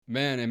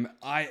Man, am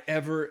I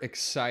ever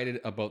excited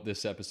about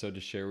this episode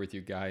to share with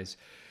you guys.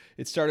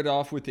 It started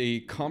off with a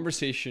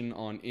conversation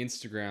on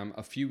Instagram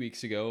a few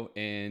weeks ago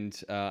and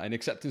an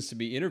acceptance to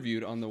be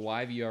interviewed on the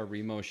YVR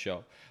Remo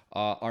show.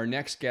 Our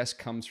next guest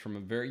comes from a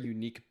very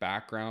unique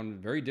background,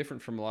 very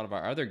different from a lot of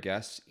our other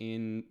guests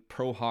in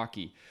pro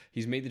hockey.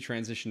 He's made the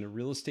transition to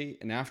real estate,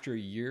 and after a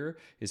year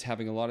is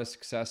having a lot of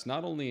success,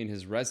 not only in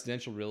his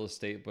residential real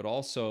estate, but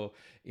also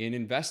in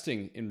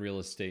investing in real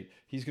estate.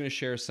 He's going to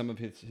share some of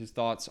his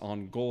thoughts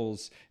on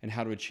goals and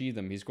how to achieve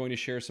them. He's going to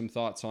share some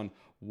thoughts on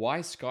why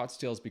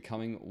Scottsdale is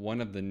becoming one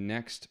of the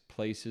next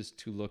places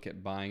to look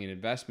at buying an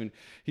investment.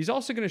 He's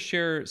also going to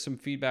share some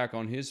feedback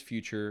on his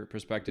future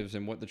perspectives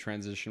and what the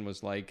transition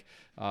was like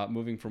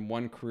moving from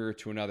one career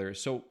to another.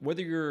 So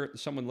whether you're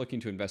someone looking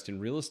to invest in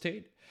real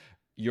estate,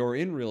 you're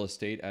in real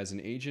estate as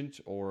an agent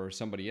or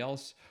somebody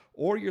else,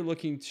 or you're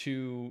looking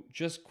to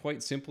just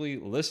quite simply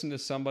listen to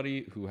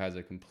somebody who has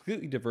a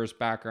completely diverse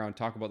background,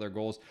 talk about their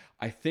goals,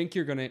 I think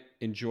you're going to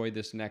enjoy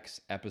this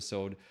next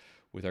episode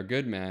with our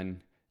good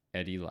man,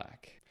 Eddie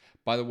Lack.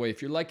 By the way,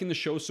 if you're liking the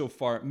show so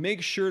far,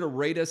 make sure to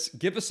rate us.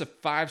 Give us a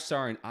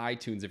 5-star in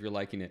iTunes if you're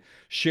liking it.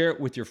 Share it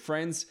with your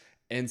friends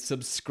and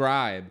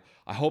subscribe.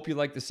 I hope you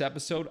like this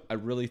episode. I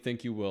really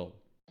think you will.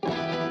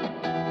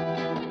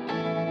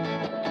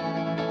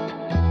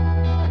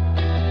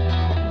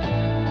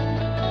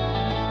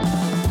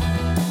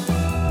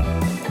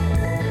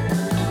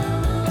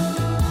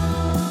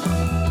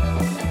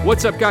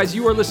 What's up, guys?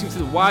 You are listening to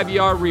the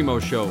YVR Remo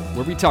Show,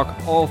 where we talk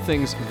all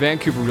things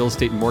Vancouver real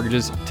estate and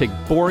mortgages, take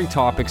boring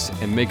topics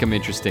and make them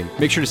interesting.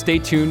 Make sure to stay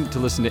tuned to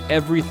listen to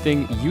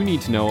everything you need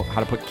to know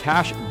how to put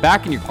cash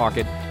back in your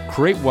pocket,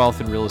 create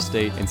wealth in real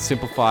estate, and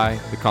simplify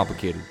the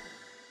complicated.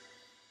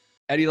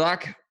 Eddie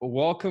Lack,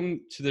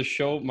 welcome to the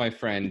show, my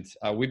friend.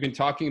 We've been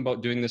talking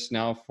about doing this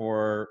now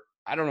for,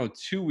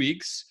 2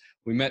 weeks.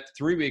 We met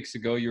 3 weeks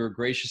ago. You were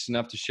gracious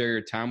enough to share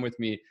your time with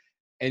me.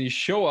 And you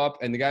show up,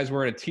 and the guy's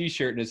wearing a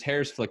T-shirt, and his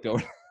hair's flicked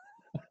over.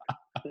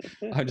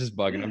 I'm just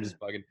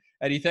bugging.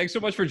 Eddie, thanks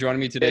so much for joining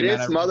me today, man.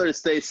 It is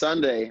Mother's Day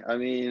Sunday.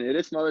 It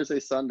is Mother's Day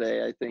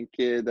Sunday. I think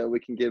that we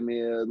can give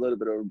me a little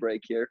bit of a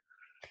break here.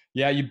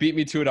 Yeah, you beat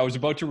me to it. I was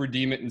about to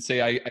redeem it and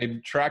say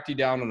I tracked you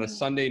down on a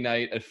Sunday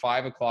night at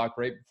 5 o'clock,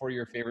 right before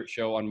your favorite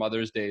show on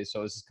Mother's Day.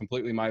 So this is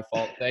completely my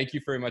fault. Thank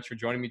you very much for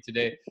joining me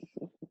today.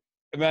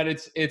 Man,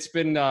 it's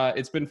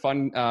been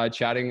fun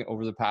chatting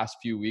over the past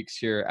few weeks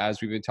here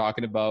as we've been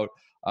talking about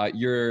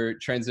your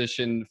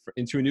transition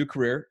into a new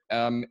career.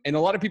 And a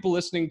lot of people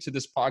listening to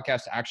this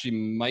podcast actually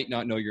might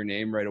not know your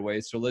name right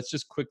away. So let's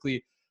just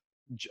quickly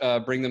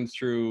bring them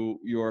through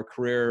your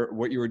career,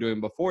 what you were doing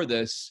before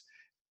this,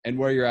 and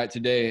where you're at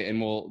today. And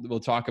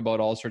we'll talk about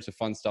all sorts of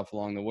fun stuff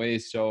along the way.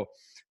 So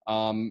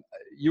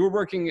you were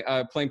working,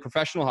 playing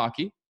professional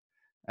hockey,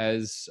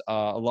 as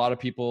a lot of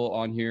people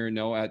on here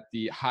know, at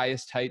the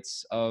highest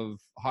heights of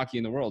hockey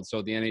in the world,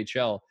 so the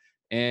NHL.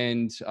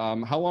 And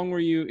how long were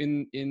you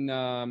in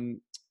the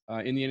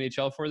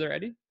NHL for there,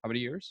 Eddie? How many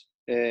years?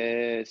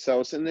 So I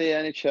was in the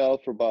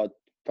NHL for about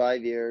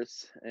 5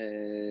 years.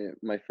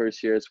 My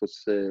first years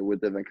was with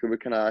the Vancouver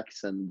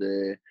Canucks and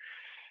the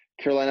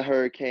Carolina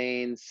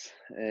Hurricanes,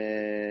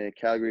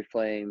 Calgary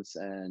Flames,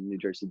 and New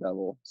Jersey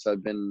Devil. So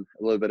I've been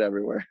a little bit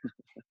everywhere.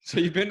 So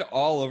you've been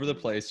all over the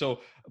place. So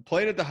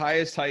played at the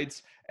highest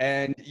heights,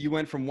 and you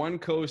went from one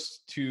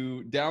coast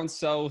to down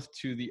south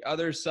to the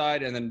other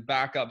side and then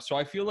back up. So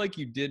I feel like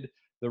you did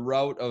the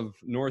route of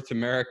North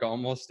America,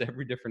 almost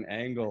every different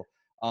angle.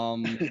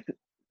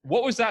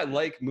 What was that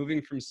like,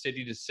 moving from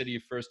city to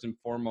city, first and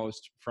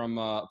foremost, from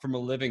a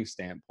living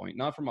standpoint,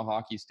 not from a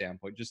hockey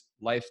standpoint, just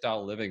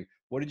lifestyle living?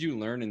 What did you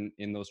learn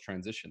in those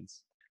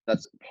transitions?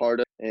 That's part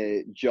of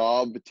a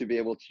job, to be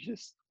able to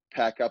just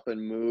pack up and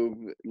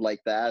move like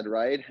that,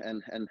 right?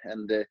 And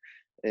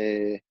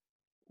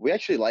we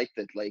actually liked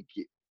it. Like,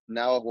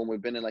 now when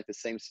we've been in like the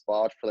same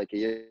spot for like a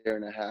year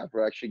and a half,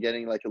 we're actually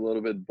getting like a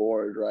little bit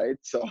bored, right?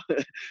 So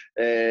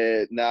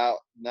now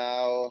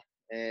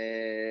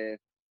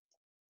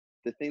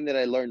the thing that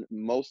I learned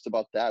most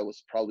about that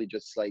was probably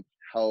just like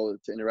how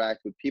to interact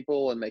with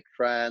people and make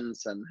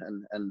friends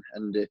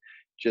and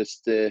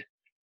just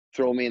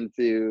throw me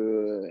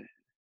into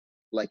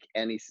like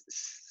any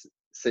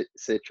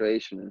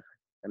situation,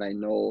 and I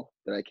know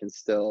that I can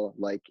still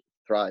like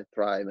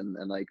thrive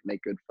and like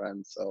make good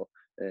friends. So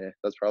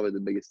that's probably the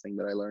biggest thing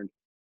that I learned.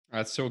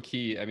 That's so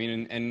key. I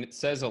mean, and it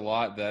says a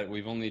lot that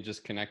we've only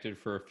just connected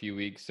for a few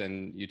weeks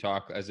and you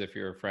talk as if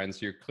you're a friend.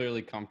 So you're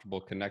clearly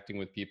comfortable connecting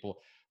with people,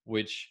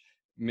 which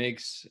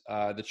makes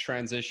the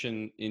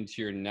transition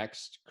into your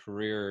next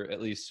career,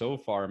 at least so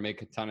far,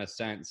 make a ton of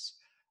sense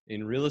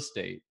in real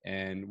estate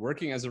and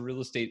working as a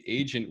real estate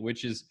agent,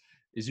 which is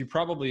you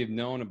probably have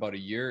known about a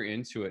year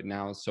into it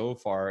now so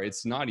far.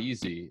 It's not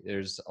easy.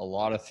 There's a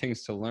lot of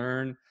things to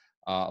learn,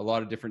 a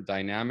lot of different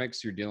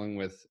dynamics. You're dealing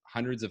with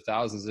hundreds of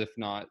thousands, if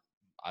not,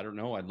 I don't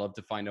know. I'd love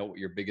to find out what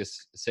your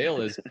biggest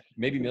sale is,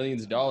 maybe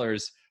millions of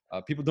dollars.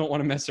 People don't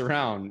want to mess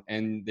around,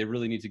 and they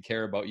really need to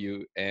care about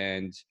you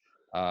and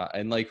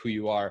like who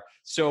you are.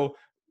 So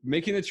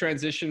making the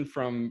transition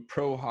from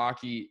pro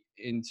hockey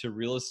into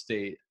real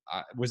estate,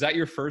 was that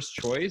your first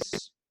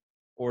choice,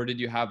 or did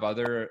you have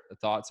other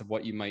thoughts of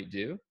what you might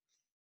do?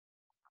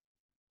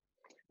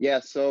 Yeah,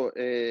 so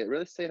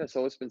real estate has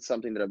always been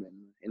something that I've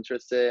been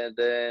interested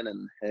in,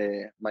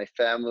 and my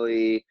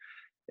family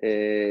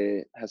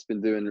has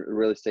been doing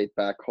real estate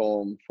back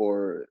home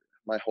for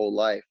my whole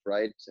life,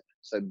 right?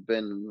 So I've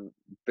been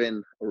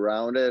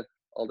around it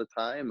all the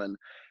time, and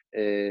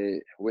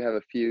we have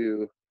a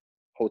few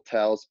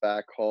hotels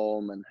back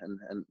home,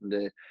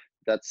 and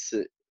that's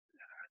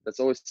that's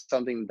always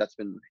something that's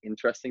been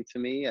interesting to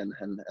me, and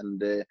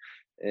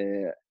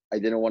I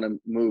didn't want to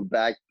move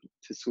back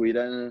to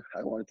Sweden.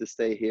 I wanted to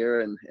stay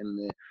here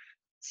in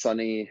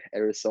sunny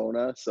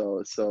Arizona.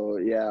 So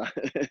yeah,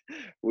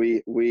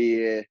 we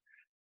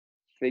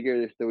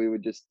figured that we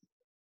would just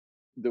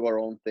do our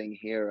own thing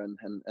here,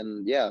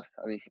 and yeah,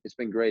 I mean it's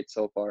been great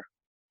so far.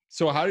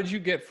 So how did you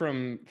get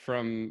from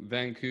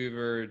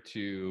Vancouver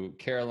to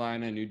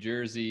Carolina, New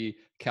Jersey,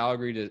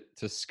 Calgary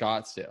to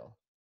Scottsdale?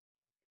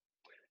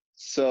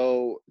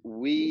 So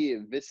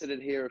we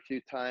visited here a few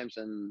times,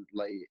 and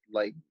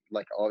like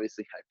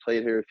obviously I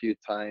played here a few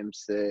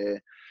times.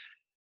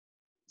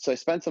 So I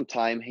spent some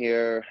time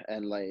here,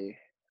 and like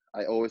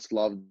I always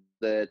loved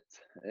it.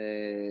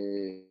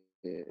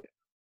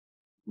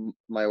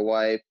 My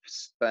wife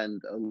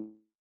spent a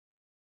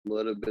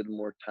little bit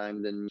more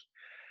time than me.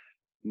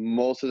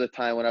 Most of the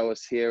time when I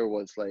was here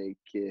was like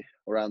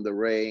around the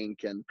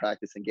rink and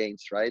practicing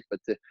games, right? But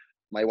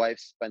my wife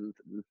spent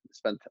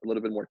a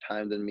little bit more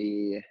time than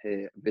me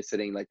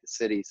visiting like the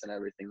cities and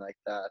everything like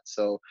that.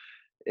 So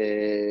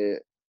uh,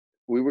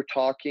 we were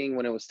talking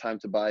when it was time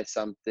to buy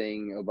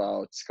something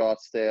about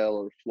Scottsdale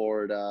or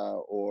Florida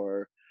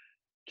or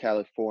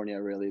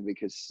California, really,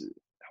 because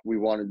we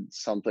wanted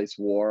someplace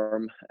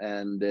warm,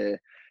 and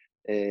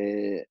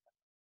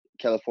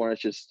California is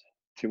just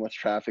too much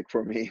traffic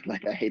for me.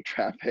 Like I hate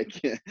traffic.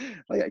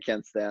 Like I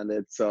can't stand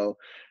it. So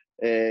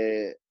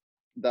uh,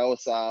 that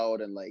was out,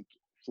 and like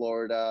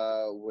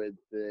Florida with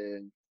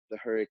the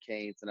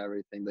hurricanes and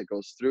everything that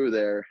goes through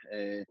there.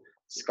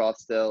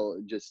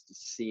 Scottsdale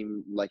just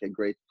seemed like a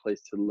great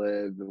place to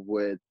live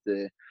with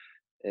the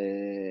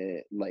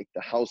like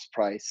the house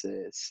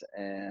prices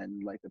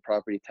and like the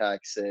property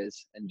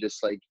taxes and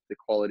just like the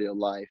quality of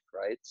life,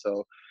 right?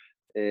 So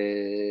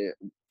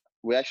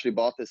we actually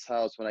bought this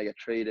house when I got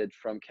traded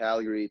from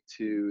Calgary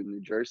to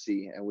New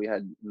Jersey, and we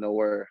had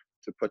nowhere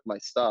to put my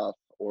stuff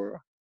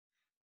or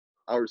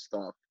our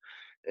stuff.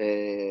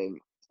 And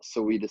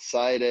so we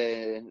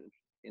decided,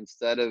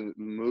 instead of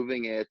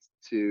moving it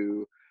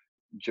to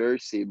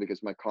Jersey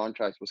because my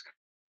contract was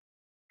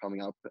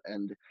coming up,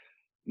 and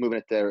moving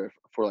it there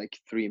for like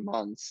 3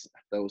 months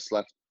that was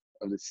left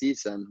of the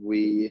season,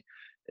 we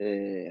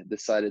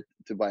decided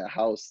to buy a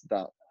house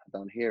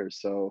down here.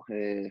 So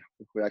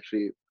we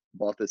actually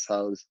bought this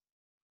house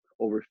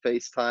over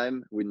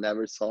FaceTime. We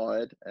never saw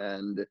it,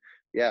 and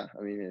yeah,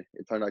 I mean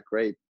it turned out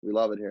great. We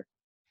love it here.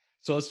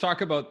 So let's talk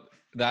about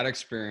that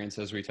experience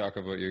as we talk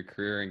about your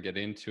career and get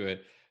into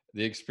it.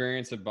 The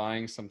experience of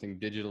buying something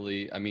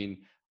digitally. I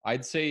mean,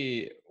 I'd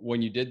say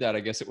when you did that,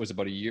 I guess it was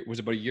about a year. Was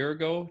it about a year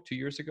ago, 2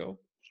 years ago?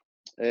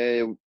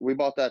 We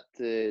bought that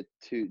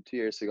two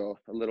years ago,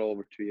 a little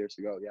over 2 years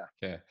ago. Yeah.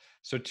 Okay.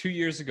 So 2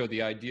 years ago,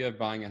 the idea of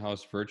buying a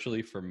house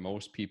virtually for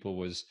most people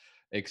was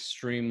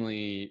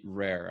extremely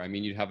rare. I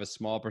mean, you'd have a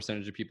small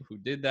percentage of people who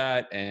did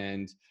that.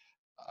 And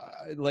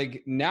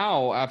like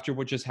now, after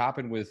what just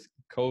happened with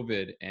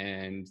COVID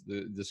and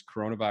this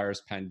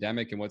coronavirus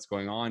pandemic and what's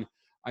going on,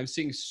 I'm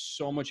seeing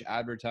so much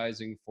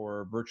advertising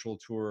for virtual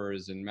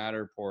tours and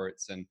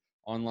Matterports and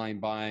online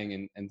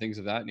buying and things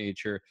of that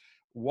nature.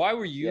 Why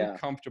were you Yeah.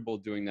 comfortable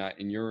doing that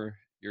in your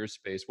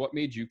space? What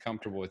made you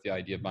comfortable with the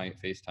idea of buying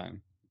at FaceTime?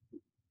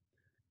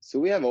 So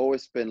we have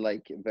always been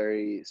like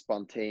very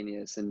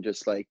spontaneous and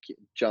just like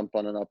jump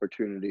on an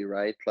opportunity,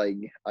 right? Like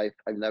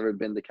I've never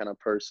been the kind of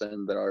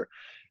person that are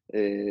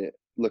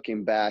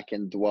looking back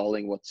and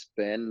dwelling what's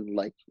been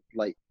like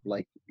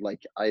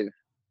I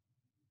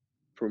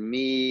for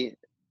me,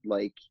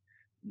 like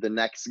the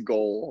next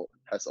goal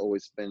has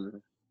always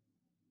been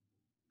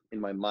in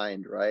my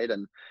mind, right?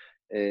 And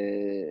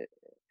uh,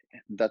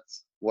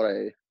 that's what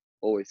I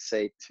always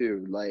say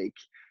too. Like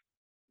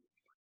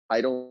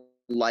I don't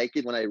like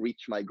it when I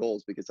reach my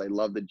goals because I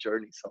love the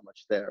journey so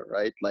much there,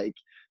 right? Like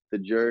the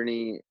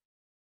journey,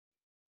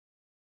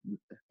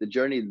 the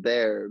journey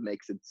there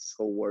makes it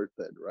so worth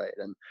it, right?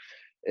 And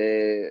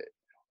uh,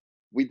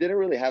 we didn't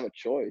really have a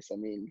choice. I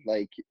mean,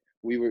 like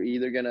we were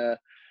either gonna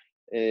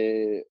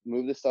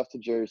move the stuff to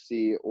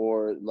Jersey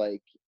or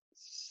like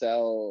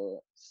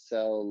sell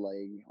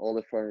like all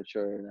the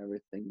furniture and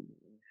everything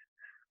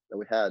that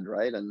we had,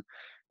 right? And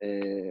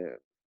uh,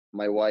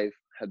 my wife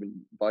had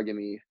been bugging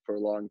me for a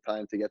long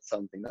time to get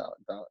something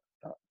down,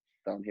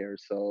 down here.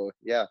 So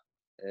yeah,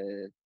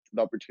 the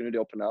opportunity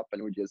opened up,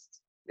 and we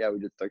just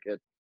took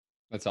it.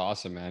 That's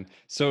awesome, man.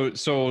 So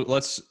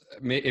let's,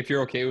 if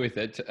you're okay with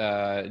it,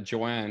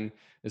 Joanne.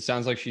 It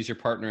sounds like she's your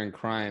partner in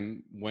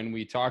crime. When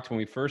we talked, when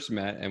we first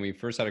met, and we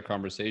first had a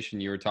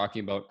conversation, you were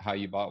talking about how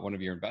you bought one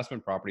of your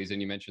investment properties,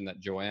 and you mentioned that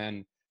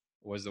Joanne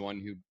was the one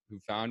who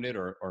found it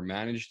or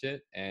managed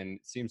it, and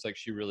it seems like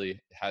she really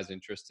has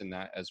interest in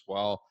that as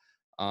well.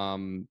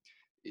 Um,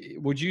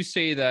 would you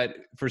say that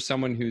for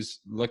someone who's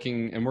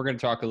looking, and we're going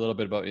to talk a little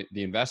bit about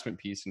the investment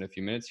piece in a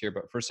few minutes here,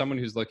 but for someone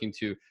who's looking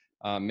to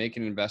make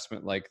an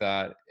investment like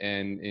that,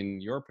 and in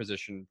your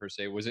position per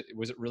se, was it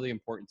really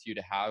important to you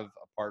to have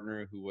a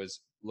partner who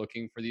was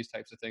looking for these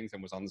types of things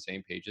and was on the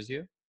same page as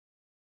you?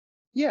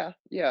 Yeah,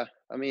 yeah.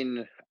 I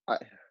mean, I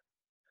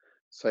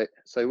so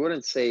I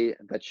wouldn't say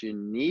that you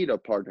need a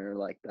partner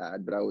like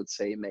that, but I would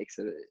say it makes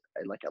it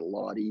like a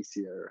lot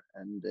easier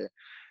and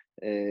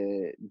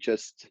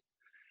just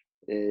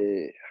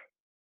uh,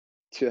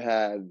 to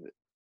have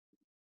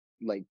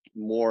like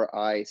more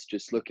eyes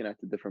just looking at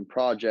the different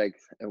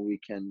projects, and we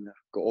can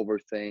go over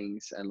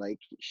things, and like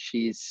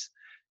she's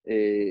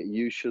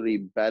usually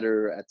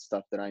better at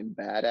stuff that I'm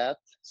bad at,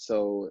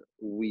 so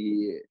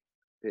we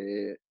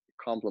uh,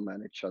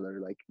 complement each other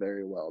like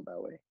very well that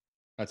way.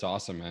 That's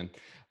awesome, man.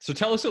 So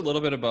tell us a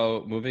little bit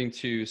about moving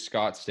to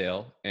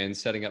Scottsdale and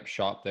setting up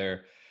shop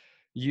there.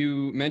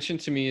 You mentioned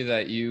to me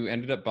that you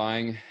ended up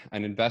buying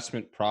an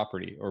investment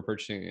property or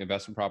purchasing an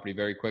investment property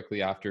very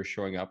quickly after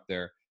showing up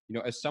there.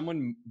 As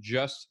someone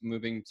just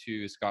moving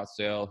to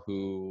Scottsdale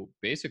who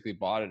basically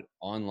bought it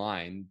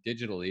online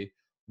digitally,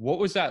 what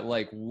was that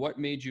like? What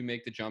made you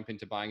make the jump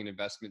into buying an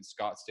investment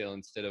in Scottsdale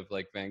instead of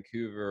like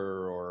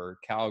Vancouver or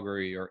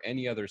Calgary or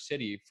any other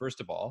city, first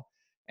of all?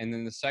 And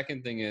then the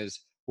second thing is,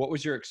 what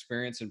was your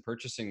experience in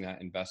purchasing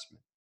that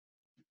investment?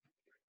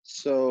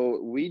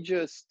 So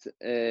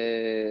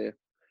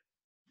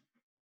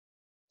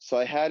so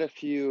I had a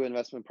few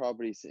investment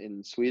properties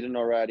in Sweden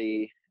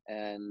already,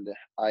 and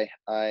I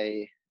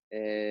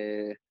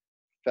uh,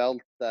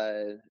 felt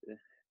that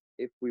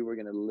if we were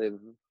gonna live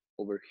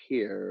over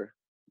here,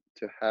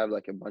 to have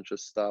like a bunch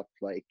of stuff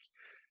like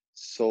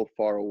so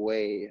far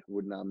away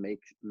would not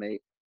make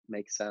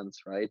sense,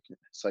 right?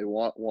 So I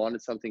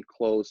wanted something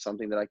close,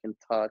 something that I can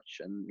touch,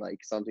 and like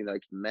something that I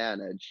can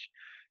manage.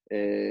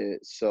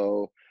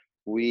 So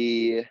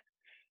we uh,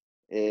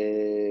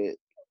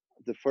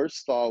 the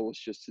first thought was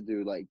just to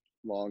do like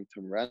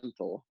long-term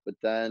rental, but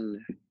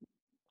then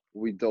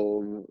we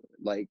dove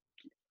like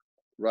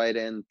right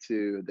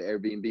into the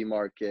Airbnb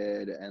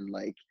market and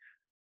like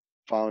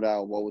found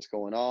out what was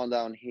going on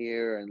down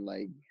here and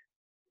like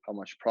how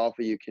much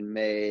profit you can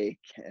make,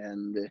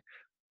 and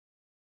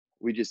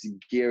we just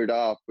geared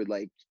up with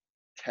like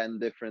 10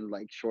 different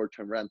like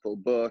short-term rental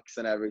books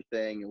and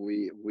everything, and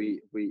we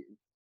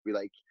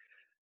like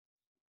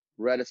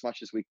read as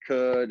much as we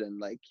could and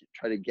like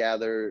try to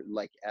gather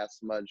like as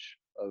much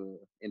of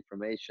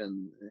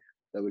information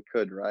that we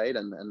could, right?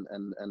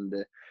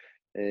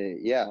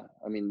 Yeah,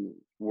 I mean,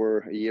 we're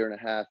a year and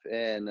a half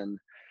in, and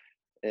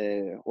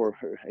or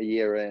a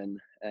year in,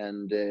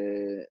 and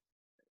the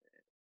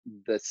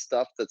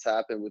stuff that's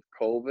happened with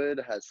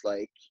COVID has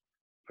like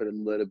put a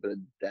little bit of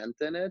dent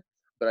in it,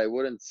 but I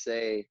wouldn't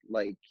say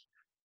like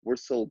we're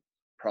still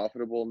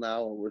profitable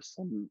now or we're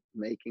still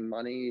making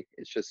money.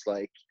 It's just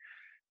like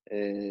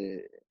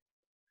uh,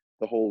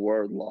 the whole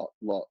world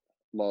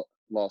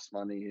lost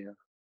money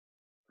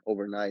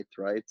overnight,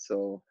 right?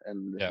 So,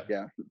 and Yeah.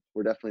 yeah,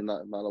 we're definitely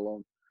not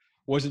alone.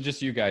 Wasn't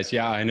just you guys.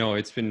 Yeah, I know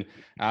it's been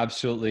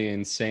absolutely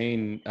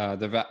insane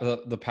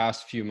the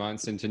past few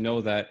months, and to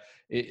know that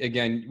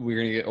again we're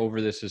going to get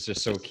over this is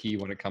just so key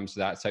when it comes to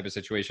that type of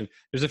situation.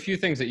 There's a few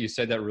things that you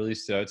said that really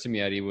stood out to me,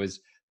 Eddie. Was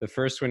the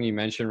first one you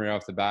mentioned right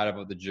off the bat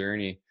about the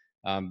journey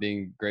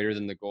being greater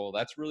than the goal.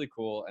 That's really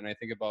cool, and I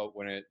think about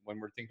when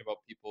we're thinking about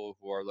people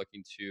who are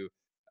looking to,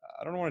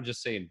 I don't want to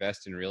just say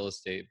invest in real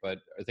estate, but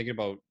are thinking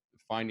about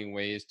finding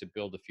ways to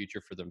build a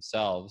future for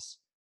themselves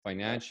Yeah.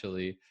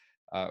 financially.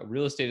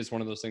 Real estate is one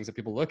of those things that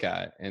people look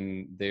at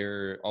and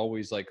they're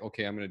always like,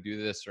 okay, I'm going to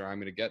do this or I'm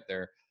going to get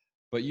there.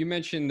 But you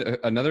mentioned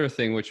another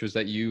thing, which was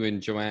that you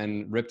and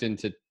Joanne ripped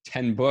into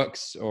 10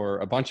 books or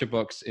a bunch of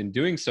books in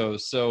doing so.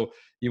 So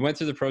you went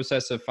through the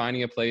process of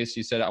finding a place.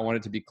 You said, I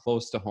wanted to be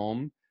close to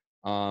home.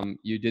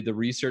 You did the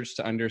research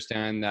to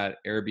understand that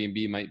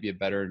Airbnb might be a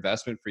better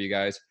investment for you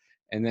guys.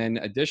 And then,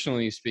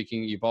 additionally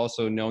speaking, you've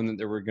also known that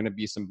there were going to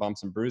be some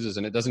bumps and bruises,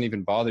 and it doesn't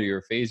even bother you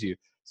or phase you.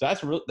 So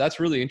that's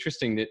really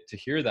interesting to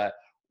hear that.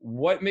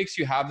 What makes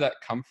you have that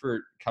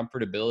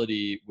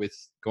comfortability with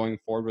going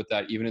forward with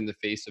that, even in the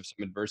face of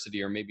some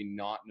adversity or maybe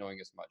not knowing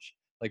as much?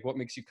 Like, what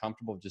makes you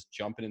comfortable just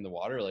jumping in the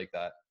water like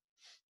that?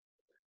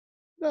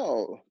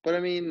 No, but I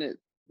mean,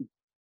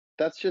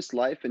 that's just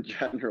life in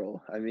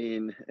general. I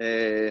mean,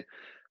 the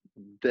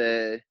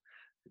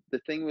the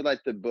thing with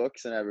like the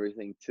books and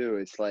everything too,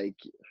 it's like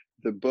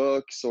the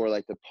books or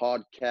like the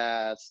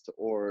podcast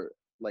or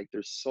like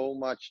there's so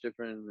much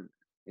different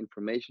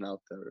information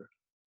out there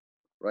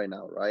right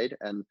now, right?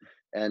 And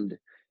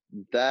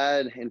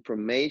that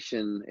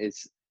information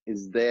is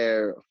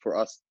there for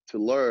us to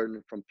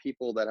learn from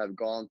people that have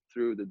gone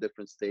through the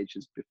different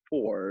stages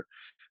before,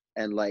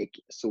 and like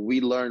so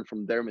we learn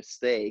from their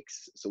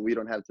mistakes so we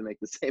don't have to make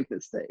the same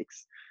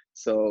mistakes.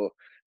 So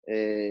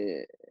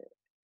uh,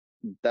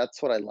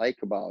 that's what I like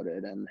about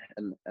it, and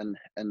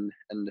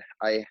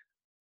I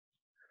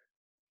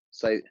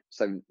so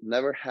I've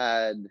never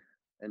had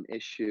an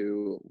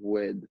issue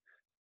with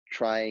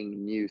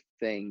trying new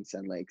things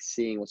and like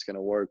seeing what's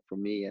gonna work for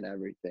me and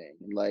everything.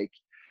 And like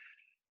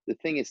the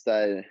thing is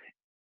that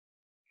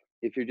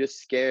if you're just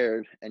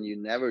scared and you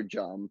never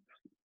jump,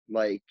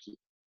 like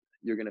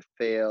you're gonna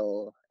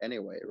fail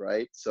anyway,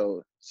 right?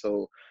 So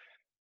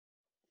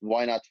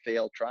why not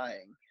fail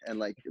trying and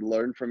like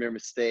learn from your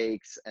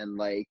mistakes and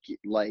like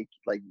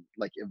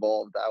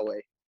evolve that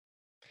way.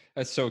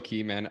 That's so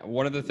key, man.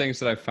 One of the things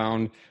that I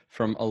found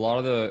from a lot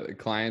of the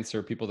clients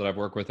or people that I've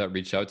worked with that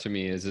reach out to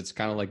me is it's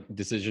kind of like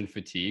decision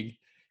fatigue.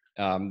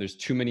 There's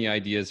too many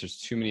ideas, there's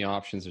too many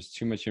options, there's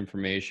too much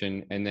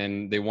information, and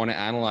then they want to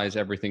analyze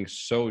everything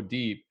so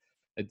deep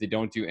that they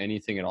don't do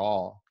anything at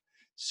all.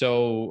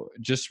 So,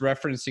 just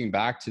referencing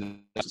back to the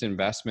first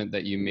investment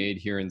that you made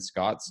here in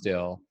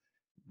Scottsdale,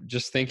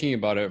 just thinking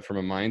about it from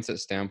a mindset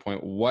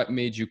standpoint, what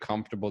made you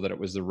comfortable that it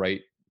was the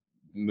right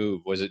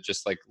move? Was it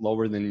just like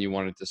lower than you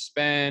wanted to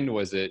spend?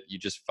 Was it you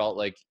just felt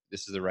like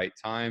this is the right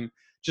time?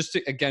 Just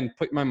to again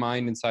put my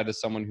mind inside of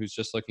someone who's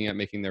just looking at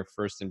making their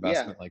first Yeah,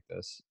 investment like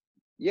this.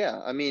 yeah.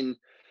 I mean,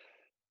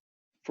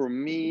 for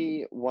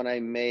me, when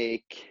I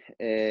make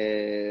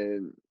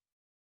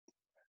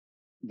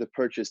the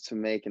purchase to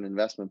make an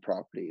investment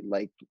property,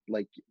 like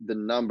the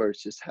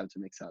numbers just have to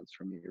make sense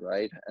for me,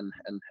 right? And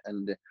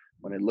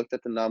when I looked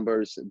at the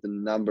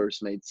numbers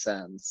made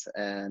sense.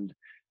 And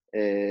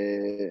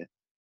uh,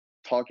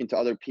 talking to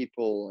other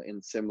people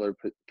in similar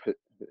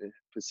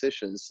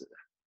positions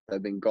that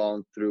have been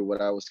gone through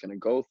what I was going to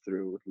go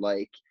through,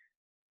 like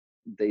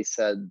they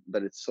said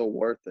that it's so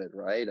worth it,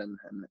 right?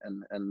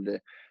 And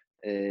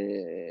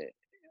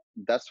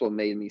that's what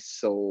made me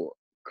so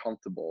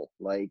comfortable.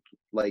 Like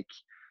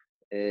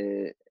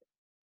uh,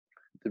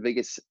 the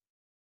biggest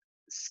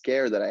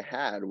scare that I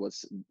had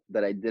was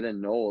that I didn't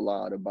know a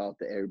lot about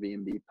the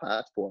Airbnb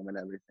platform and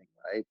everything,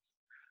 right?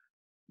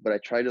 But I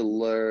try to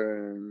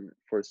learn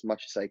for as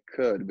much as I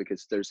could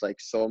because there's like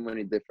so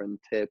many different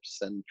tips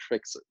and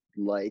tricks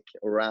like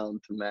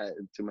around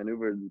to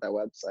maneuver that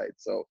website.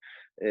 So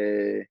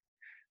uh,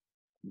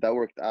 that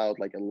worked out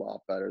like a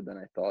lot better than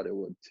I thought it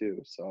would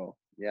too. So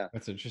yeah.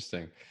 That's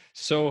interesting.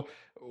 So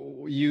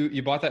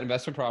you bought that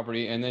investment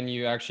property and then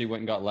you actually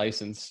went and got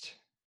licensed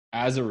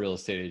as a real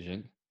estate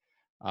agent.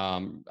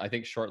 I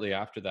think shortly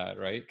after that,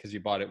 right? Because you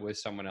bought it with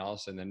someone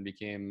else and then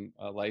became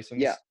Yeah,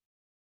 licensed.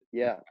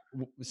 yeah.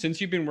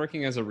 Since you've been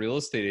working as a real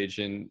estate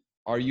agent,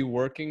 are you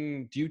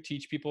working, do you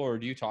teach people or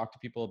do you talk to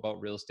people about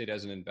real estate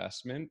as an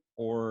investment?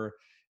 Or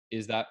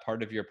is that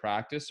part of your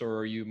practice? Or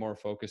are you more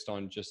focused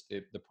on just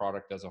the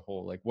product as a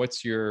whole? Like,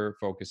 what's your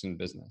focus in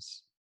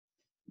business?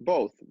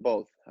 Both.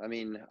 I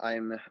mean,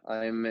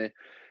 uh,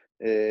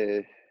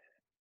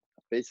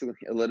 basically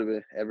a little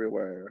bit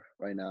everywhere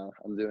right now.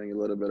 I'm doing a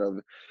little bit of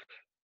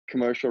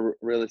commercial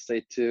real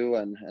estate too,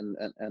 and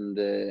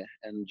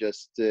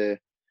just uh,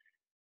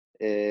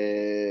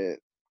 the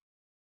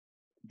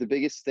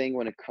biggest thing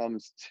when it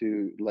comes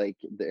to like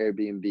the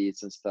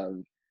Airbnbs and stuff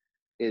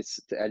is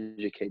to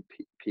educate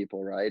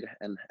people, right?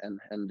 And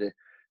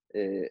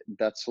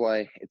that's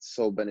why it's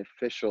so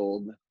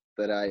beneficial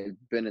that I've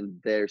been in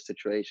their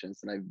situations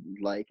and I've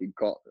like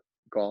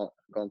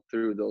gone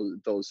through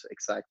those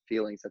exact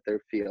feelings that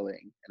they're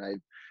feeling, and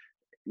I've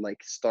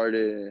like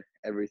started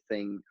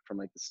everything from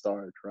like the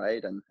start,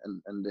 right? And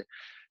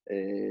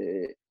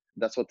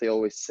that's what they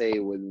always say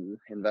with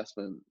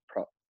investment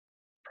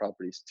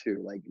properties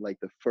too. Like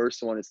the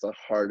first one is the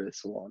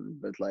hardest one,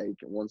 but like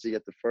once you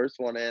get the first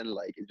one in,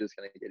 like it's just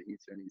gonna get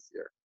easier and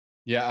easier.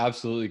 Yeah,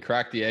 absolutely.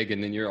 Crack the egg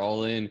and then you're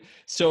all in.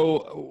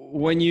 So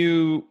when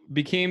you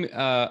became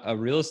a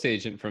real estate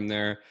agent from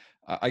there,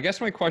 I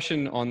guess my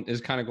question on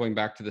is kind of going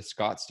back to the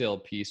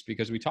Scottsdale piece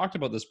because we talked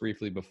about this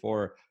briefly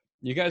before.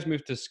 You guys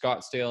moved to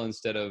Scottsdale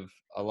instead of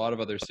a lot of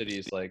other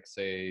cities like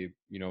say,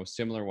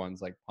 similar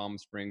ones like Palm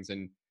Springs,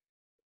 and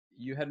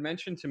you had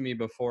mentioned to me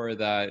before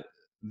that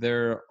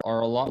there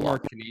are a lot more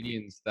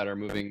Canadians that are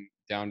moving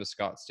down to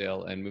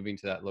Scottsdale and moving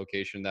to that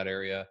location, that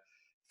area,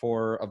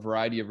 for a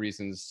variety of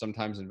reasons.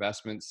 Sometimes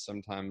investments,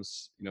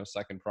 sometimes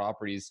second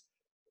properties.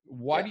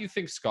 Why Yeah. do you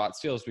think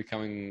Scottsdale is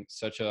becoming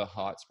such a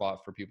hot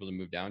spot for people to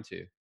move down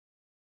to?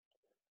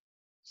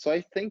 So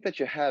I think that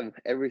you have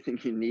everything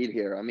you need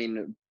here. I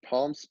mean,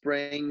 Palm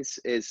Springs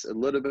is a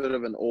little bit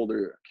of an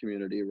older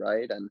community,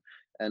 right?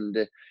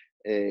 And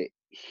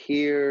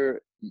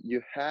here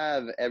you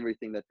have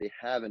everything that they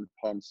have in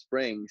Palm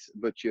Springs,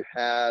 but you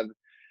have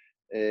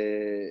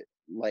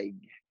like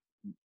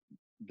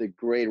the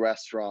great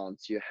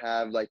restaurants. You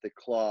have like the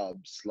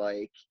clubs,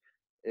 like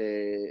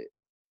uh,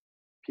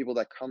 people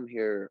that come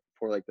here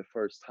for like the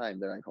first time.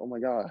 They're like, "Oh my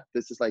god,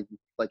 this is like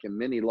a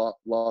mini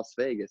Las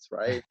Vegas,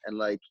 right?" And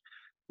like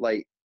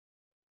like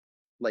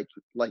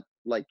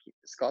like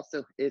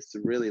Scottsdale is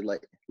really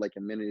like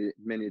a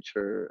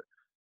miniature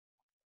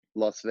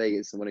Las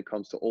Vegas when it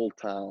comes to Old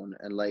Town.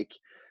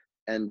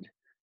 And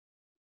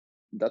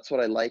that's what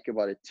I like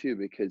about it too,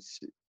 because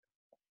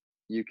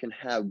you can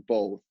have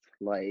both.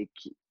 Like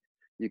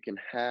you can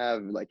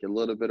have like a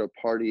little bit of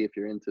party if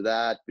you're into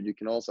that, but you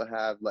can also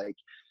have like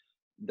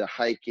the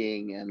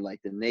hiking and like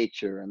the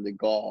nature and the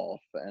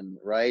golf and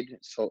right.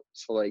 So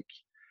like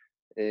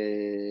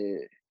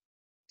to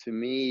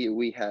me,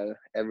 we have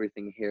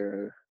everything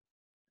here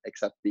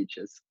except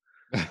beaches.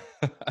 That's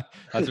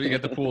what you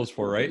get the pools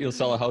for, right? You'll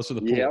sell a house with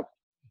a pool. Yep.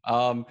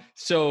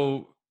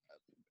 So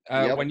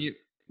Yep.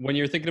 when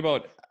you're thinking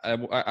about,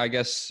 I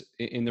guess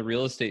in the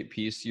real estate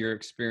piece, your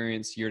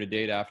experience year to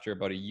date after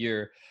about a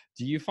year,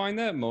 do you find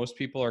that most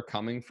people are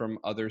coming from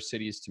other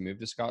cities to move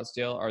to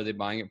Scottsdale? Are they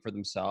buying it for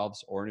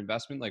themselves or an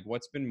investment? Like,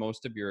 what's been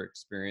most of your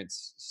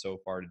experience so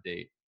far to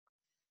date?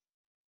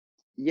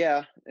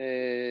 Yeah.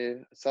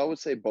 So I would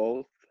say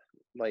both.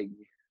 Like,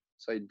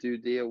 so I do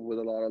deal with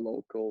a lot of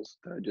locals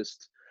that are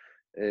just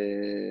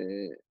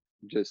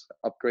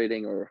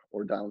upgrading or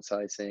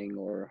downsizing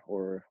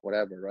or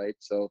whatever, right?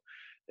 So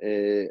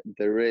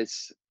there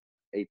is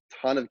a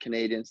ton of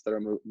Canadians that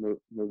are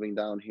moving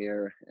down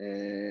here.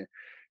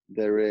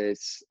 There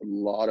is a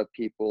lot of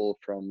people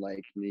from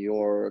like New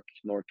York,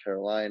 North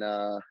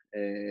Carolina.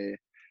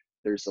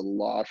 There's a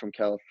lot from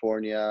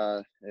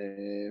California.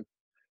 The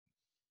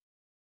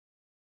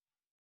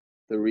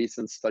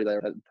recent study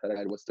that I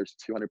had was there's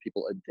 200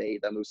 people a day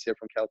that moves here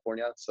from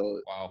California.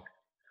 So Wow.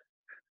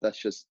 that's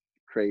just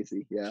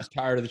crazy. Yeah. Just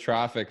tired of the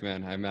traffic,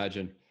 man, I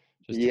imagine.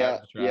 Just tired Yeah.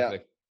 of the Yeah.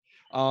 traffic.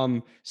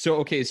 So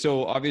okay,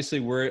 so obviously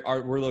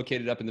we're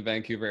located up in the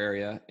Vancouver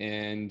area,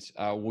 and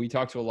we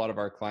talk to a lot of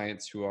our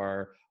clients who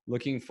are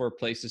looking for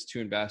places to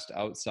invest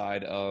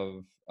outside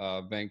of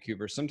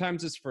Vancouver.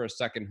 Sometimes it's for a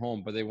second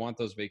home, but they want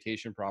those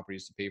vacation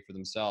properties to pay for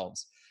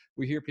themselves.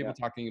 We hear people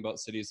Yeah. talking about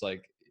cities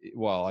like,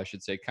 well, I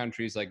should say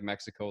countries like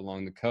Mexico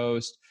along the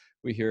coast.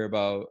 We hear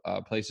about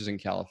places in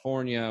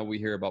California. We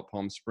hear about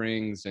Palm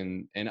Springs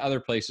and other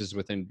places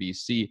within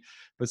BC.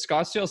 But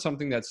Scottsdale is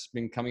something that's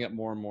been coming up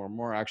more and more and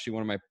more.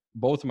 Actually,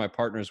 both of my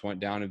partners went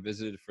down and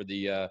visited for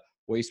the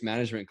Waste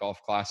Management Golf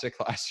Classic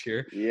last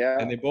year, and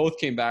Yeah. they both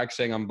came back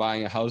saying, "I'm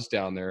buying a house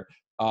down there."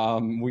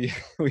 We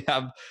we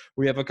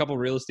have a couple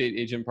real estate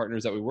agent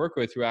partners that we work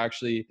with who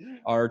actually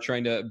are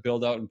trying to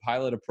build out and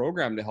pilot a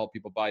program to help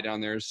people buy down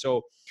there.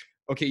 So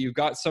okay, you've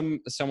got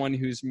someone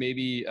who's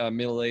maybe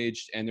middle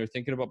aged and they're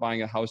thinking about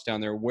buying a house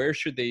down there. Where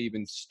should they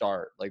even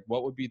start? Like,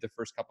 what would be the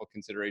first couple of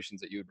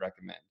considerations that you would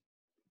recommend?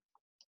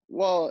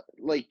 Well,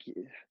 like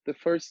the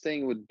first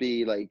thing would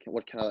be like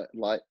what kind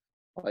of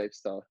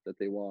lifestyle that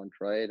they want,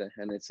 right?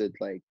 And is it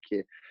like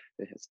a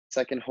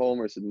second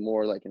home or is it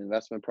more like an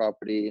investment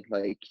property?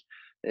 Like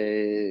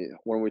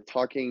when we're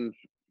talking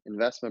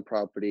investment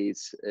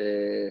properties,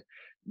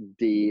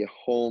 the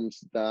homes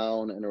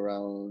down and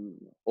around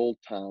old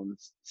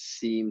towns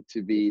seem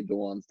to be the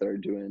ones that are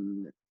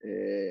doing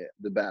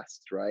the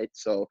best, right?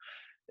 So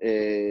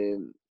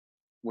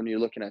when you're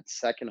looking at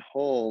second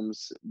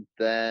homes,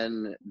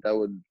 then that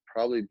would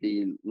probably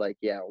be like,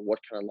 yeah, what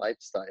kind of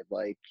lifestyle?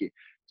 Like, do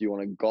you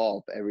want to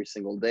golf every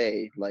single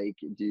day? Like,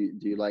 do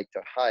you like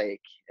to hike?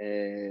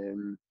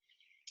 And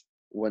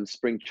when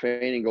spring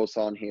training goes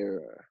on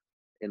here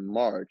in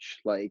March,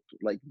 like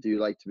do you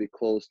like to be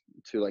close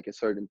to like a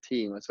certain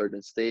team, a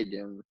certain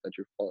stadium that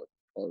you're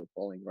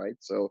following, right?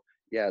 So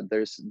yeah,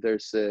 there's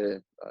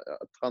a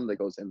ton that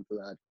goes into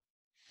that.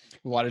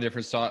 A lot of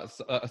different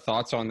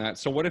thoughts on that.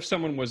 So, what if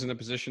someone was in a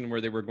position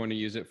where they were going to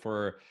use it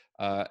for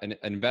an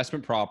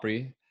investment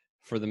property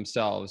for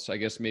themselves? I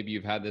guess maybe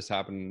you've had this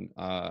happen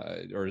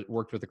or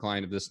worked with a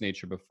client of this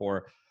nature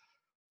before.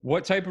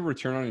 What type of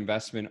return on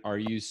investment are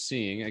you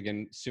seeing?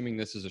 Again, assuming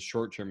this is a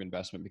short term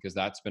investment, because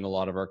that's been a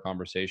lot of our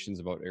conversations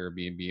about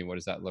Airbnb and what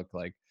does that look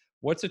like.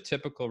 What's a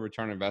typical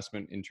return on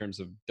investment in terms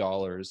of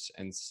dollars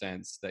and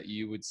cents that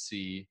you would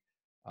see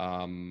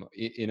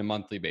in a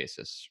monthly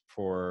basis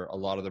for a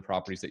lot of the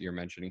properties that you're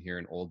mentioning here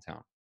in Old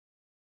Town?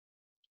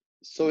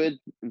 So it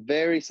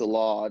varies a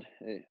lot,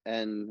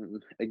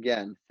 and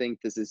again, think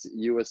this is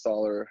US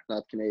dollar,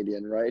 not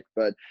Canadian, right?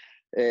 But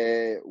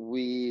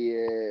we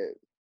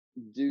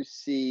do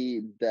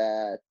see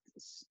that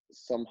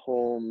some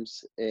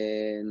homes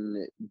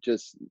in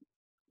just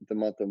the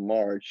month of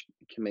March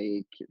can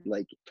make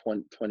like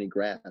 20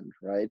 grand,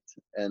 right?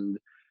 And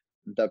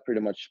that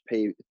pretty much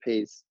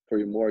pays for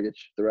your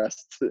mortgage the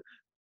rest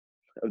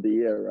of the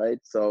year, right?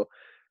 So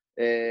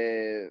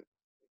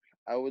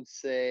I would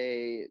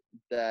say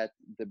that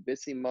the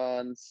busy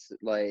months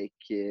like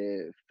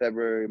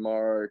February,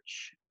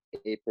 March,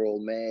 April,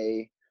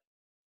 May,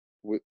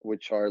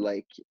 which are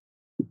like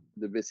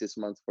the busiest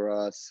months for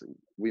us,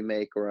 we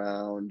make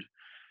around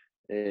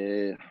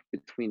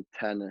between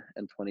 10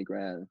 and 20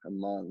 grand a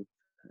month.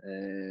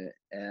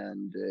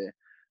 And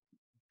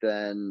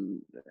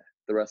then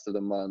the rest of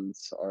the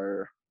months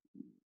are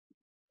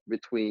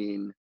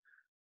between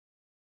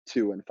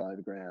 2 and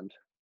 5 grand,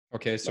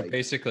 Okay, so like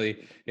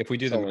basically, if we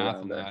do the somewhere math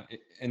around on there. that,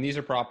 and these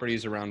are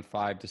properties around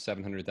five to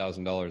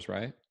 $700,000,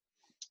 right?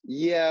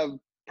 Yeah,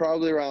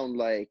 probably around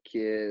like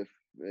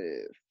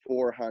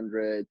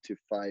 400 to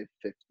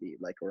 550,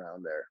 like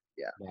around there.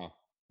 Yeah. Wow.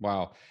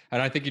 Wow.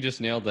 And I think you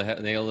just nailed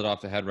it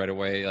off the head right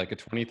away. Like a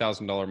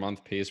 $20,000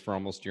 month pays for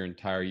almost your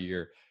entire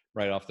year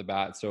right off the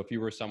bat. So if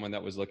you were someone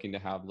that was looking to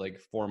have like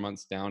 4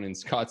 months down in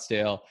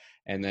Scottsdale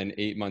and then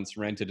 8 months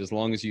rented. As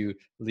long as you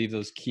leave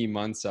those key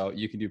months out,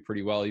 you can do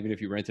pretty well, even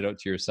if you rent it out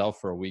to yourself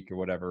for a week or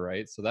whatever,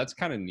 right? So that's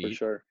kind of For neat.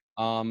 sure.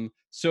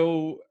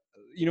 So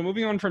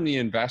moving on from the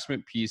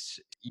investment piece,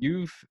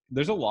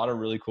 there's a lot of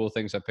really cool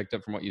things I picked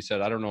up from what you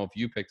said. I don't know if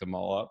you picked them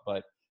all up,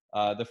 but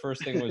the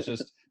first thing was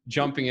just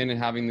jumping in and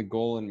having the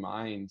goal in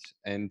mind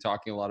and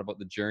talking a lot about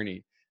the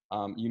journey.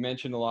 You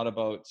mentioned a lot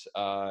about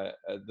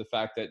the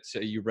fact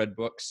that you read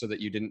books so that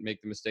you didn't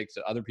make the mistakes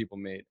that other people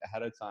made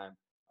ahead of time.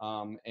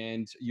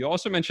 And you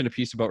also mentioned a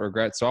piece about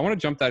regret. So I want to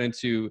jump that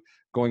into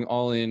going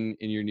all in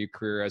your new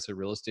career as a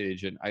real estate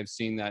agent. I've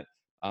seen that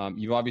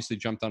you've obviously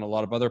jumped on a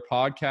lot of other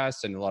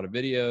podcasts and a lot of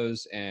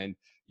videos, and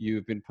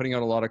you've been putting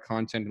out a lot of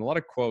content and a lot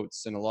of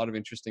quotes and a lot of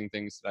interesting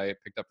things that I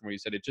picked up from what you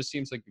said. It just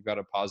seems like you've got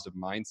a positive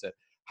mindset.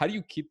 How do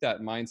you keep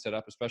that mindset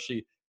up,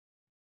 especially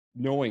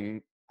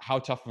knowing how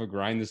tough of a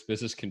grind this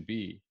business can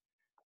be?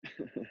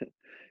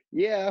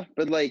 Yeah,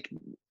 but like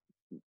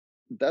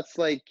that's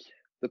like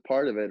the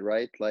part of it,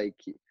 right? Like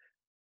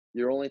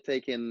you're only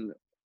taking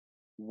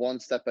one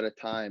step at a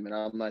time, and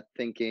I'm not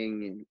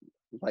thinking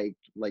like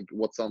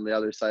what's on the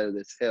other side of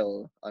this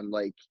hill. I'm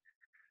like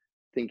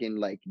thinking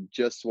like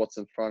just what's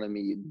in front of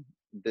me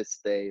this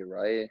day,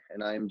 right?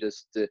 And I'm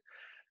just the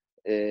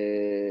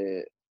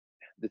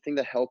thing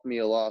that helped me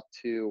a lot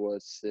too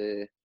was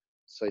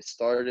so I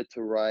started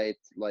to write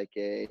like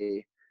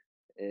a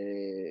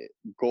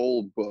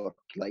goal book,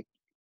 like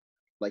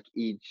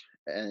each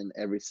and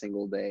every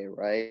single day,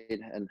 right?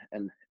 And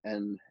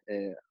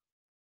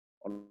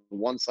on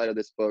one side of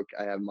this book,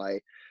 I have my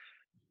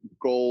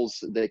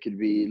goals. They could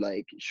be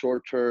like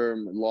short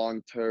term,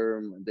 long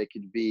term. They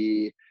could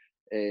be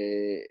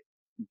uh,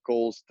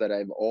 goals that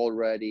I've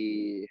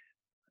already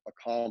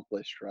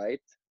accomplished,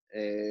 right?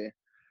 Uh,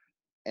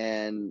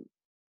 and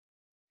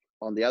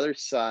on the other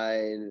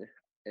side,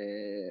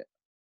 uh,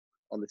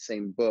 on the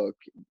same book,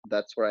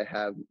 that's where I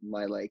have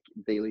my like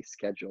daily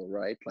schedule,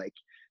 right? Like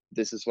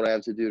this is what I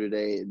have to do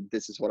today.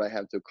 This is what I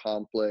have to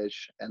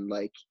accomplish, and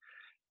like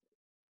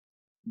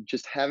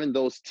just having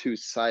those two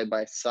side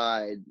by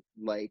side,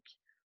 like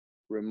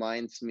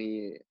reminds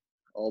me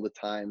all the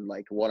time,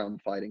 like what I'm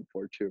fighting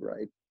for too,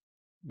 right?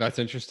 That's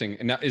interesting.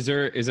 And now, is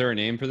there a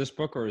name for this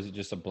book, or is it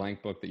just a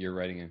blank book that you're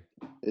writing in?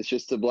 It's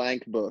just a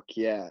blank book.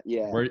 Yeah,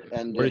 yeah. Where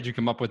And where did you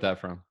come up with that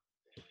from?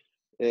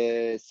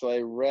 so I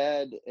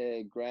read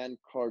Grant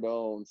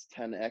Cardone's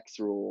 10x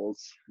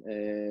rules,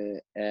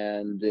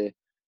 and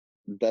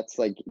that's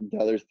like the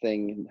other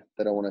thing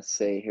that I want to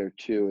say here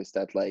too is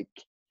that like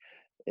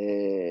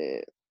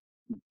uh,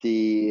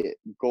 the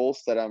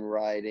goals that I'm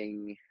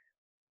writing,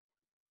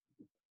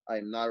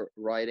 I'm not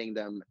writing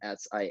them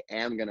as I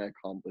am gonna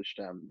accomplish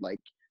them.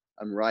 Like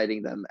I'm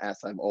writing them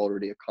as I've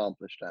already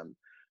accomplished them.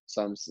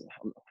 So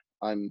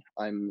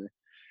I'm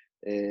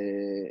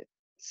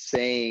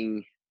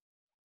saying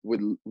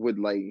with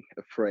like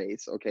a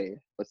phrase. Okay,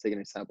 let's take an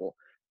example.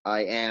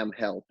 I am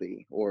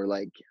healthy, or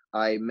like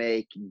I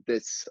make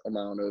this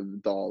amount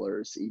of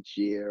dollars each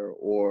year,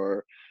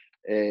 or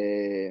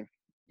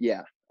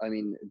yeah. I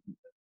mean,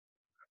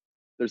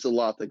 there's a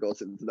lot that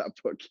goes into that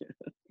book.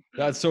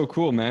 That's so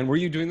cool, man. Were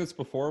you doing this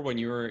before when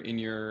you were in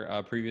your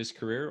previous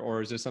career,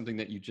 or is this something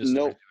that you just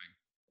started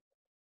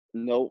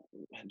No,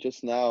 no,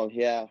 just now.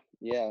 Yeah,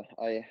 yeah.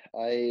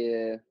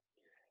 I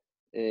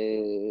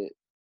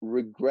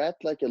regret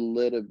like a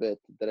little bit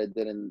that I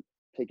didn't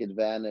take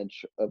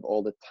advantage of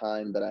all the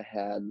time that I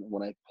had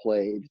when I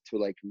played to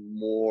like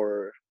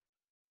more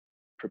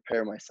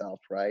prepare myself,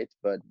 right?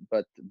 But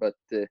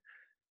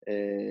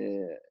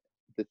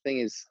the thing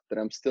is that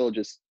I'm still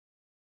just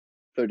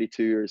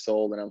 32 years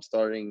old, and I'm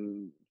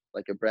starting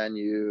like a brand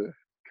new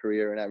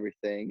career and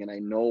everything, and I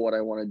know what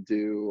I want to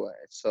do.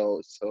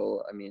 So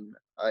I mean,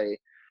 I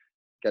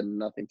got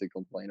nothing to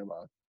complain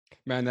about.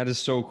 Man, that is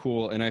so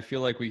cool, and I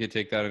feel like we could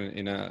take that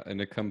in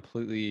a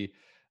completely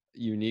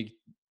unique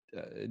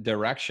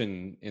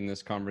direction in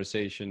this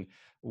conversation.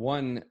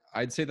 One,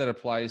 I'd say that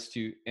applies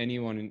to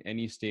anyone in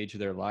any stage of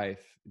their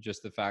life.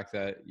 Just the fact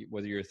that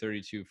whether you're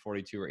 32,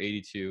 42, or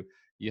 82,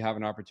 you have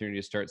an opportunity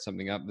to start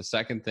something up. The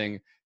second thing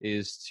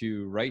is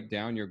to write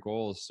down your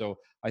goals. So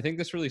I think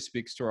this really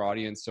speaks to our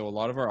audience. So a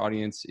lot of our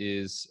audience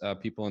is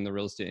people in the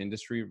real estate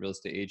industry, real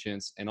estate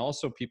agents, and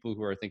also people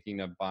who are thinking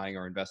of buying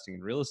or investing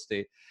in real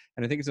estate.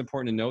 And I think it's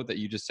important to note that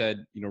you just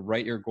said,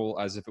 write your goal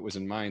as if it was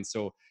in mind.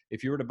 So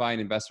if you were to buy an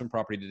investment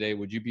property today,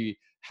 would you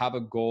have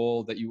a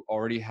goal that you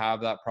already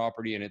have that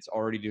property and it's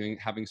already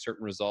having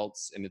certain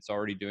results and it's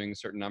already doing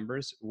certain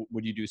numbers?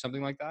 Would you do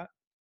something like that?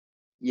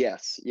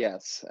 Yes,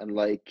 yes, and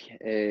like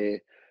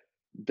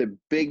the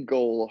big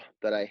goal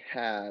that I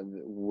have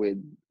with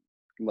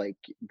like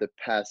the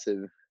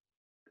passive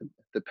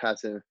the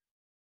passive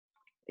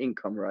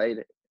income, right,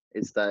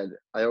 is that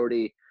I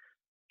already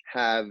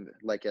have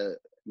like a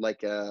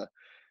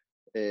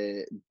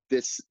uh,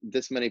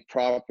 this many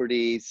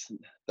properties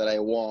that I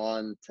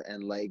want,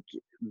 and like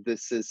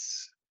this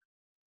is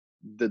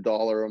the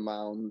dollar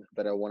amount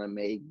that I want to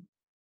make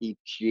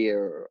each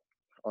year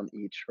on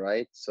each,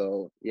 right?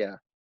 So yeah.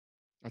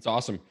 That's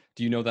awesome.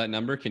 Do you know that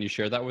number? Can you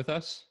share that with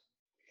us?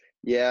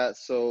 Yeah,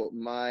 so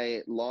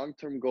my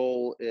long-term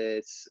goal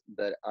is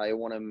that I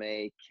want to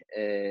make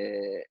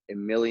 $1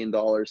 million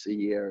a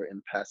year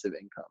in passive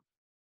income.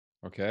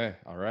 Okay.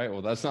 All right.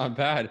 Well, that's not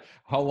bad.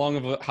 How long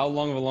of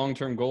a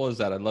long-term goal is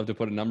that? I'd love to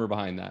put a number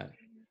behind that.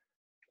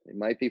 It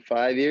might be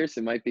 5 years,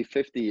 it might be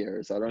 50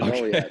 years. I don't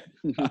know Okay.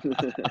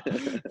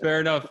 yet.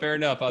 Fair enough. Fair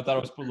enough. I thought I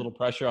was putting a little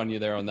pressure on you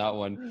there on that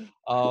one.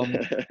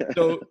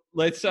 So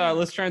let's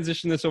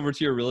transition this over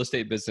to your real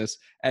estate business,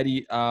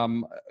 Eddie.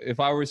 If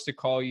I was to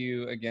call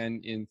you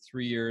again in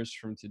 3 years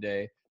from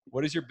today,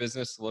 what does your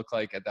business look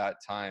like at that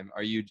time?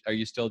 Are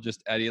you still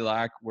just Eddie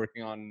Lack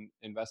working on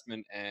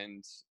investment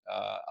and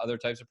other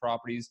types of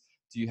properties?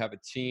 Do you have a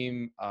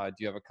team? Do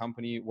you have a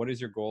company? What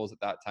is your goals at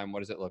that time? What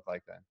does it look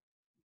like then?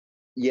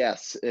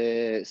 Yes,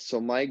 so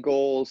my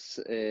goals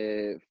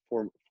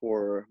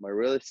for my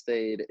real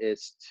estate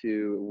is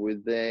to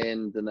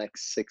within the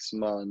next 6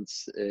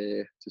 months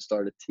to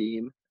start a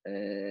team,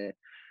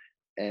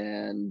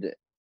 and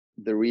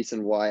the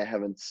reason why I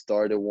haven't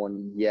started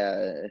one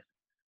yet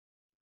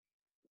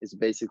is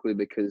basically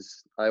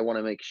because I want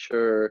to make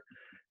sure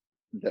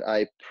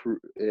that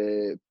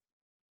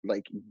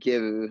like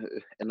give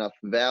enough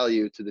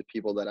value to the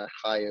people that I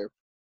hire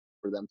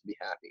for them to be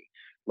happy.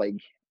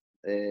 Like,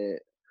 uh,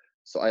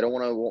 so I don't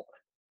want to.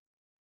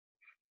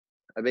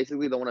 I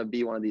basically don't want to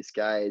be one of these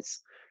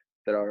guys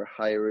that are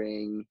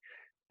hiring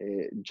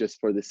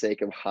just for the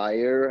sake of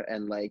hire,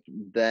 and like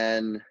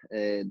then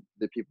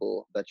the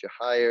people that you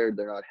hire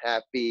they're not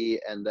happy,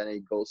 and then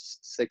it goes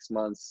 6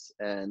 months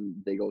and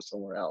they go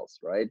somewhere else,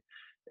 right?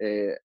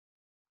 uh,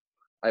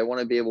 I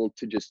want to be able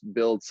to just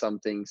build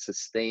something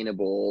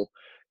sustainable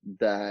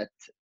that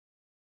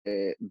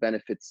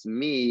benefits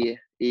me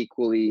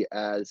equally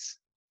as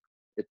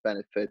it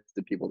benefits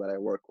the people that I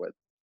work with.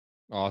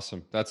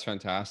 Awesome. That's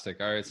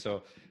fantastic. All right.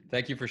 So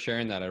thank you for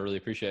sharing that. I really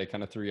appreciate it. I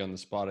kind of threw you on the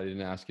spot. I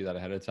didn't ask you that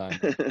ahead of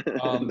time. No,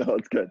 Um,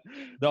 it's good.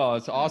 no,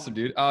 it's awesome,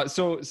 dude.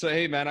 So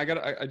hey, man,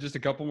 I just a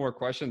couple more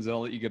questions, and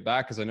I'll let you get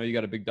back because I know you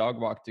got a big dog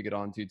walk to get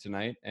on to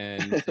tonight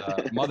and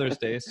Mother's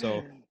Day.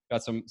 So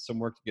got some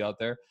work to get out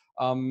there.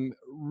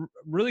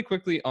 Really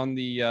quickly on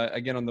the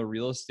again on the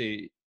real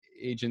estate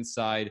agent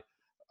side,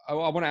 I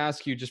want to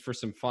ask you just for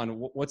some fun.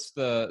 What's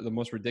the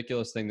most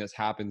ridiculous thing that's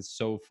happened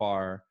so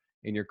far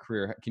in your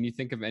career? Can you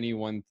think of any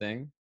one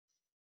thing?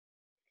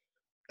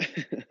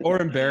 Or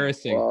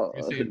embarrassing. You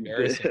Well, say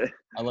embarrassing.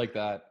 I like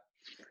that.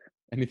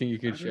 Anything you I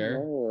could don't share?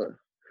 know.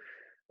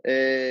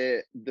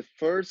 The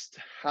first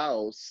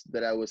house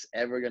that I was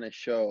ever gonna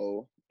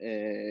show,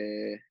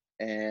 and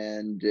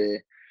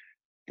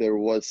there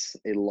was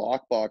a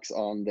lockbox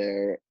on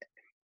there,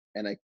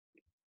 and I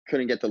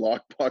couldn't get the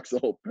lockbox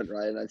open,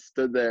 right? And I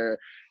stood there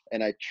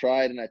and I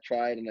tried and I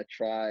tried and I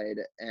tried,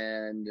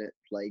 and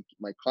like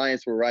my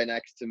clients were right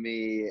next to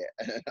me,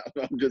 and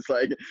I'm just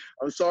like,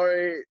 I'm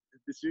sorry,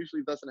 this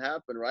usually doesn't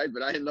happen, right?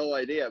 But I had no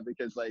idea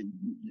because like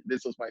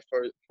this was my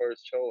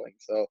first showing,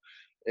 so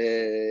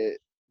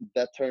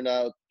that turned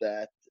out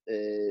that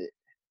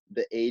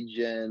the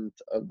agent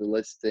of the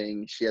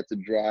listing, she had to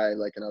drive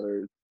like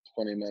another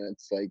 20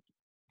 minutes, like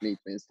meet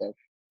me and stuff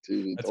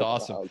to That's open the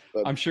awesome. house.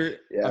 But I'm sure I'm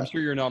yeah,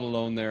 sure you're not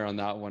alone there on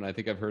that one. I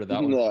think I've heard of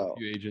that one from a no.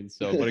 few agents.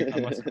 So, but I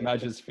must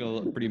imagine it's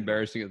feel pretty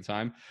embarrassing at the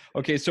time.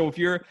 Okay, so if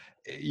you're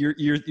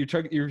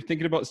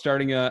thinking about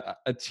starting a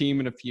team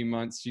in a few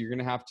months, you're going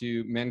to have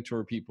to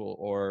mentor people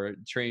or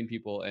train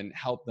people and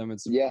help them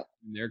and Yeah, support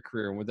them in their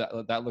career. And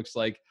what that looks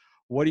like,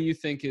 what do you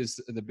think is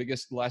the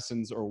biggest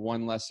lessons or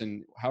one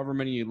lesson, however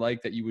many you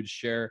like, that you would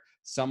share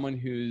someone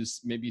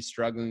who's maybe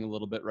struggling a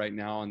little bit right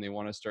now and they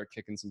want to start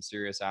kicking some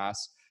serious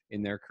ass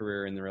in their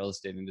career in the real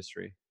estate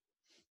industry?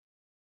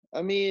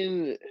 I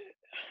mean,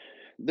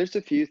 there's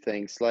a few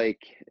things.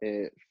 Like,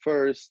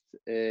 first,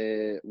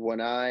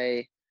 when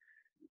I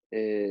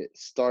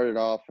started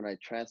off and I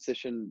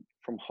transitioned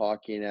from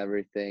hockey and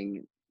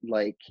everything,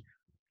 like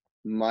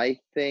my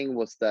thing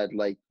was that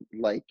like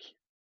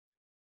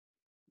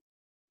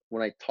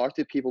when I talked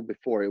to people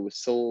before, it was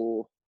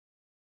so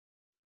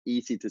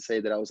easy to say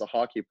that I was a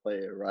hockey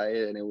player, right?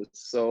 And it was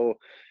so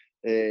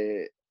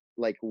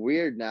like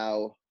weird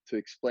now to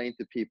explain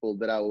to people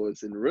that I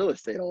was in real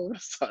estate all of a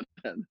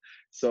sudden.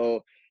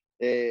 So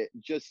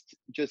just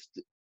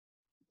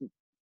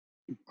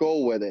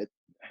go with it,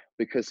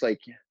 because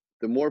like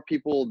the more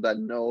people that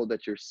know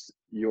that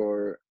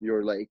you're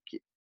like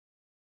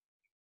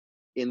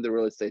in the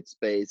real estate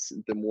space,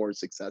 the more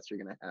success you're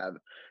gonna have.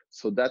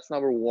 So that's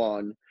number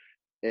one.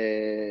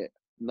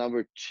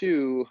 Number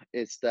two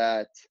is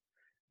that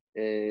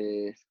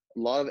a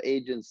lot of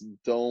agents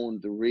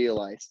don't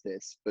realize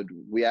this, but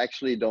we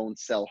actually don't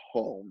sell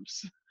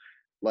homes.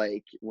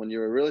 Like when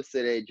you're a real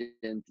estate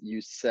agent,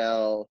 you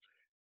sell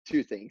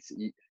two things.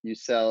 You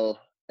sell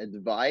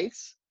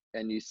advice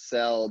and you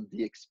sell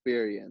the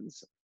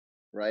experience,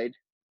 right?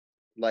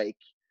 Like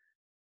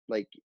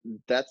like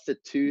that's the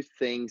two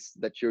things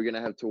that you're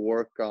gonna have to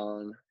work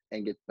on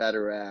and get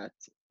better at.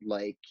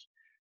 Like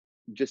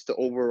just the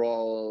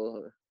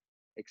overall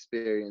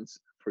experience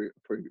for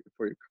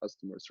your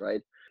customers,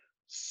 right?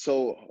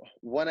 So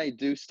when I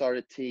do start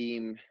a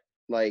team,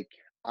 like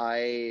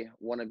I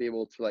want to be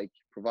able to like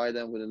provide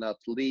them with enough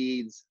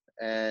leads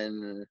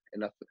and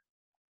enough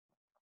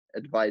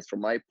advice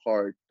from my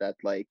part that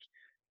like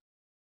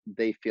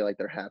they feel like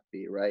they're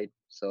happy, right?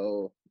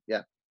 So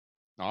yeah.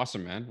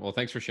 Awesome, man. Well,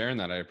 thanks for sharing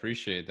that. I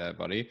appreciate that,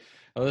 buddy.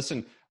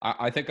 Listen,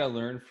 I think I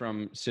learned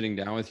from sitting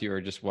down with you, or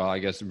just, well, I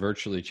guess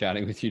virtually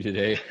chatting with you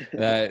today,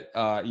 that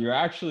you're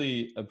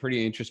actually a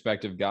pretty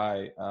introspective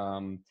guy.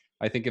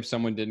 I think if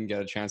someone didn't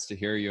get a chance to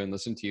hear you and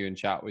listen to you and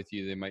chat with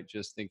you, they might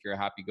just think you're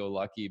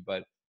happy-go-lucky.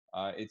 But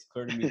it's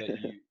clear to me that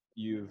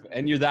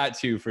and you're that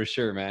too, for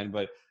sure, man.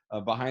 But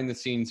behind the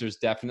scenes, there's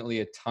definitely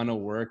a ton of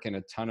work and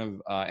a ton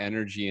of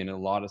energy and a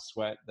lot of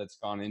sweat that's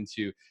gone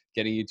into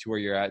getting you to where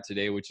you're at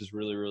today, which is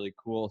really, really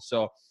cool.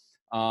 So,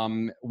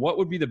 what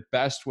would be the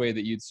best way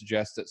that you'd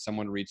suggest that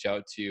someone reach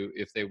out to you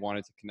if they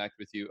wanted to connect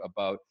with you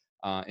about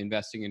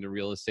investing into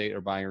real estate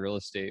or buying real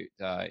estate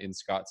in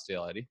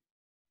Scottsdale, Eddie?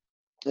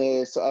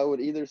 So I would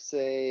either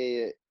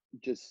say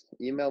just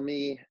email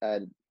me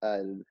at,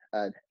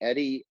 at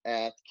Eddie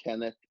at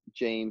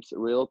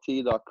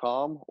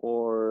KennethJamesRealty.com,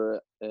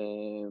 or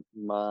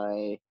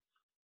my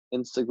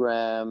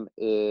Instagram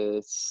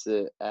is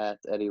at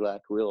Eddie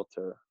Lack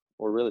Realtor,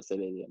 or real estate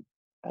agent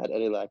at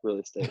Eddie Lack Real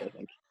Estate, I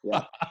think.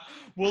 Yeah.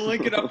 We'll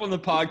link it up on the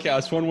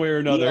podcast one way or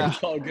another. Yeah.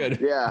 It's all good.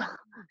 Yeah.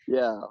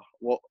 Yeah.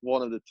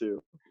 One of the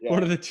two. Yeah.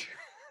 One of the two.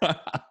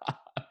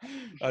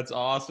 That's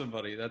awesome,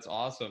 buddy. That's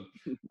awesome.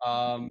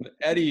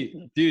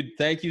 Eddie, dude,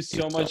 thank you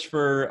so much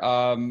for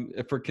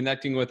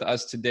connecting with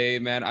us today,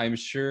 man. I'm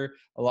sure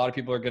a lot of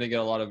people are going to get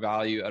a lot of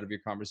value out of your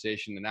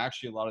conversation, and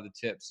actually a lot of the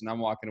tips, and I'm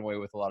walking away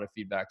with a lot of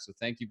feedback. So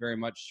thank you very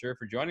much, sir,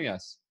 for joining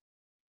us.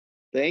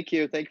 Thank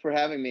you. Thank you for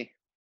having me.